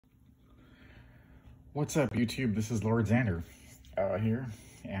What's up, YouTube? This is Lord Xander here,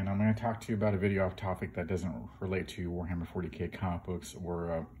 and I'm going to talk to you about a video off topic that doesn't relate to Warhammer 40k comic books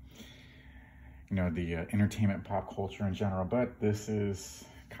or, the entertainment pop culture in general, but this is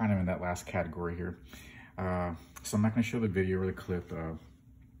kind of in that last category here. So I'm not going to show the video or the clip. Don't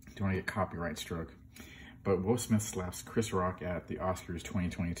want to get copyright struck. But Will Smith slaps Chris Rock at the Oscars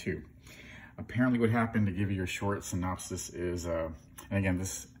 2022. Apparently what happened, to give you a short synopsis, is, and again,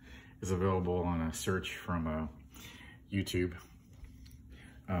 this is available on a search from YouTube.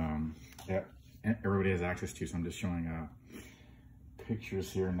 Yeah, everybody has access to, so I'm just showing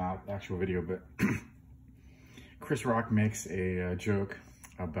pictures here, not actual video, but Chris Rock makes a joke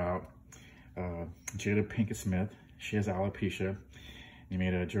about Jada Pinkett Smith. She has alopecia. He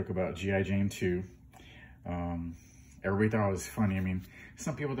made a joke about G.I. Jane 2. Everybody thought it was funny. I mean,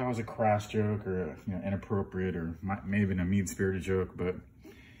 some people thought it was a crass joke or inappropriate or maybe a mean-spirited joke, but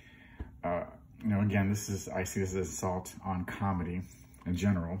again, I see this as assault on comedy in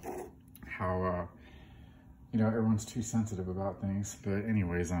general. How everyone's too sensitive about things. But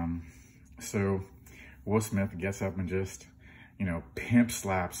anyways, so Will Smith gets up and just pimp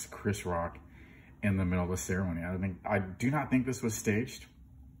slaps Chris Rock in the middle of the ceremony. I do not think this was staged.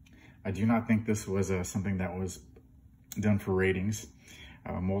 I do not think this was something that was done for ratings.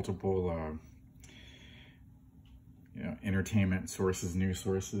 Multiple entertainment sources, news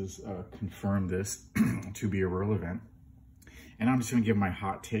sources confirmed this to be irrelevant. And I'm just gonna give my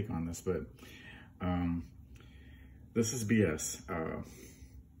hot take on this, but this is BS.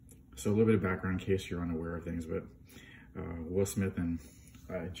 So a little bit of background in case you're unaware of things, but Will Smith and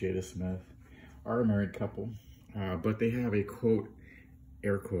Jada Smith are a married couple, but they have a quote,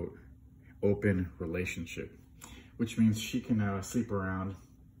 air quote, open relationship, which means she can sleep around,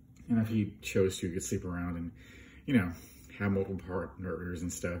 and if he chose to, he could sleep around and have multiple partners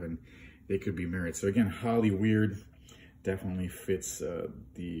and stuff, and they could be married. So again, Holly weird definitely fits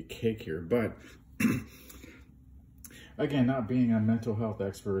the cake here. But again, not being a mental health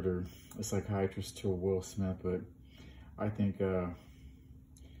expert or a psychiatrist to Will Smith, but I think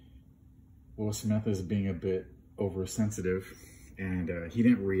Will Smith is being a bit oversensitive, and he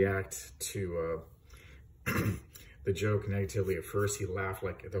didn't react to the joke negatively at first. He laughed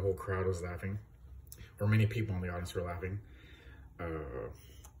like the whole crowd was laughing, or many people in the audience were laughing.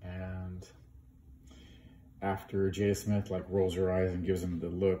 And after Jada Smith rolls her eyes and gives him the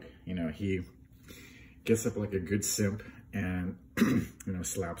look, he gets up like a good simp and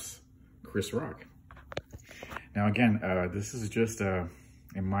slaps Chris Rock. Now again, this is just in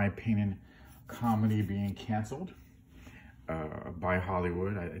my opinion, comedy being canceled by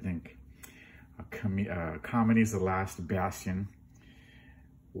Hollywood. I think comedy is the last bastion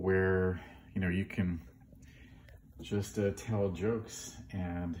where you can just tell jokes,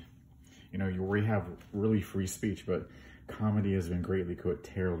 and we have really free speech, but comedy has been greatly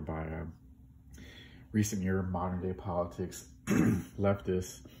curtailed by recent year modern day politics,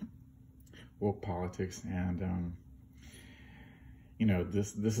 leftist woke politics, and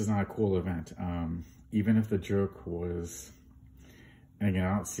this is not a cool event. Even if the joke was, and again,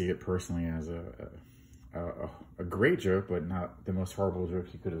 I don't see it personally as a great joke, but not the most horrible joke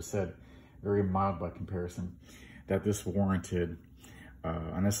he could have said, very mild by comparison, that this warranted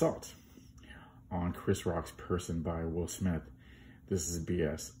an assault on Chris Rock's person by Will Smith. This is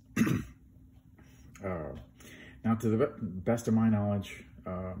BS. Now, to the best of my knowledge,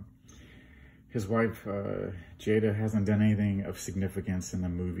 his wife, Jada, hasn't done anything of significance in the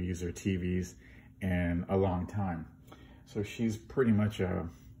movies or TVs in a long time. So she's pretty much,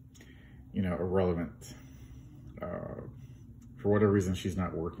 irrelevant. For whatever reason, she's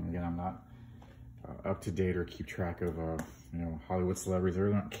not working. Again, I'm not up to date or keep track of Hollywood celebrities. I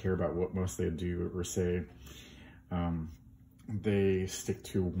really don't care about what most they do or say. They stick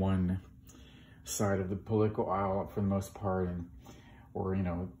to one side of the political aisle for the most part, or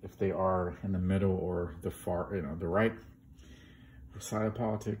if they are in the middle or the far, the right side of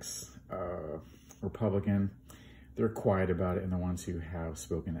politics, Republican, they're quiet about it, and the ones who have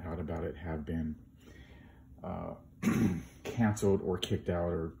spoken out about it have been canceled or kicked out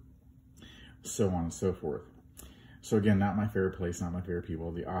or so on and so forth. So again, not my favorite place, not my favorite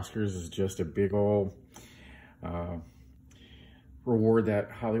people. The Oscars is just a big old reward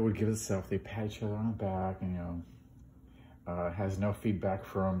that Hollywood gives itself. They pat each other on the back, and has no feedback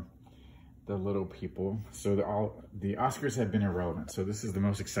from the little people. So the Oscars have been irrelevant. So this is the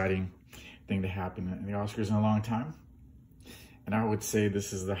most exciting thing to happen in the Oscars in a long time, and I would say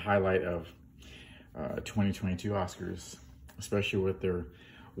this is the highlight of 2022 Oscars, especially with their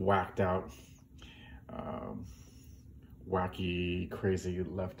whacked out wacky, crazy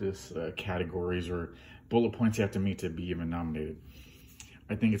leftist categories or bullet points you have to meet to be even nominated.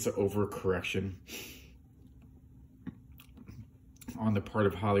 I think it's an overcorrection on the part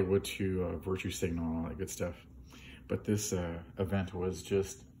of Hollywood to virtue signal and all that good stuff. But this event was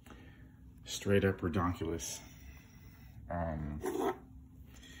just straight up redonkulous. And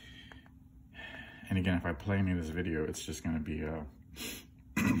again, if I play any of this video, it's just going to be,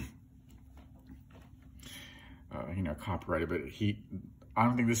 you know, copyrighted. But I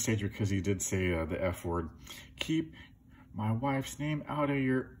don't think this staged because he did say the F word. Keep my wife's name out of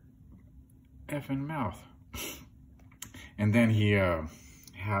your effing mouth. And then he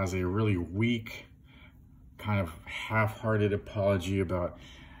has a really weak, kind of half-hearted apology about,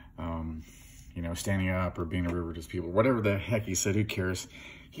 you know, standing up or being a river to his people. Whatever the heck he said, who cares?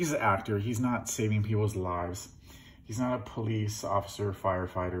 He's an actor. He's not saving people's lives. He's not a police officer,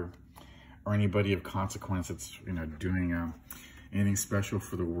 firefighter, or anybody of consequence that's, you know, doing anything special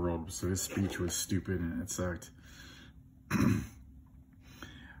for the world. So his speech was stupid and it sucked.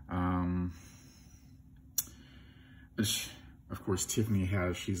 Of course, Tiffany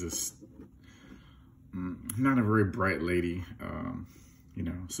Haddish, she's not a very bright lady, you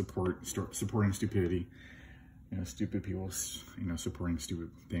know, supporting stupidity, you know, stupid people, you know, supporting stupid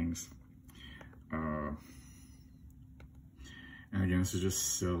things. And again, this is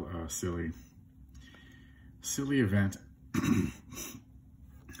just so silly event.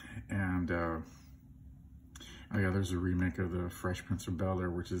 And oh yeah, there's a remake of the Fresh Prince of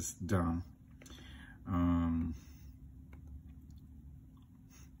Bel-Air, which is dumb.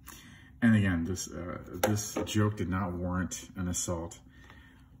 And again, this joke did not warrant an assault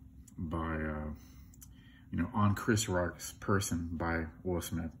by, you know, on Chris Rock's person by Will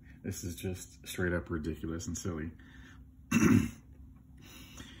Smith. This is just straight up ridiculous and silly.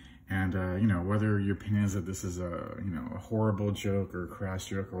 And, you know, whether your opinion is that this is a, you know, a horrible joke or a crass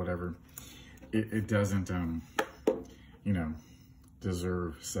joke or whatever, it doesn't, you know,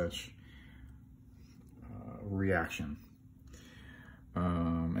 deserve such reaction.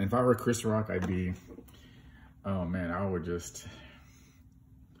 And if I were Chris Rock, I'd be, oh man, I would just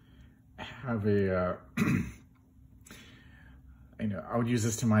have a, you know, I would use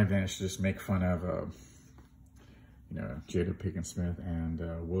this to my advantage to just make fun of, you know, Jada Pinkett Smith and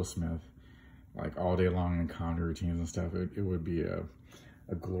Will Smith, like all day long in comedy routines and stuff. It would be a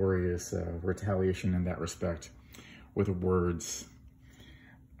glorious retaliation in that respect with words,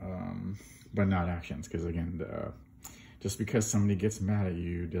 but not actions. Because again, just because somebody gets mad at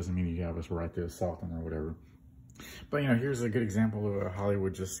you doesn't mean you have a right to assault them or whatever. But, you know, here's a good example of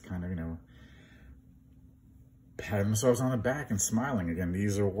Hollywood just kind of, you know, patting themselves on the back and smiling. Again,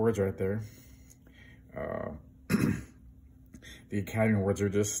 these are awards right there. The Academy Awards are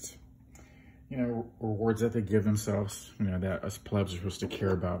just, you know, awards that they give themselves, you know, that us plebs are supposed to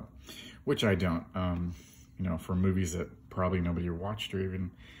care about, which I don't, you know, for movies that probably nobody watched or even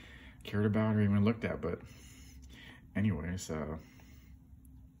cared about or even looked at. But anyways,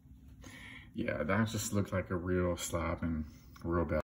 yeah, that just looked like a real slap and real bad.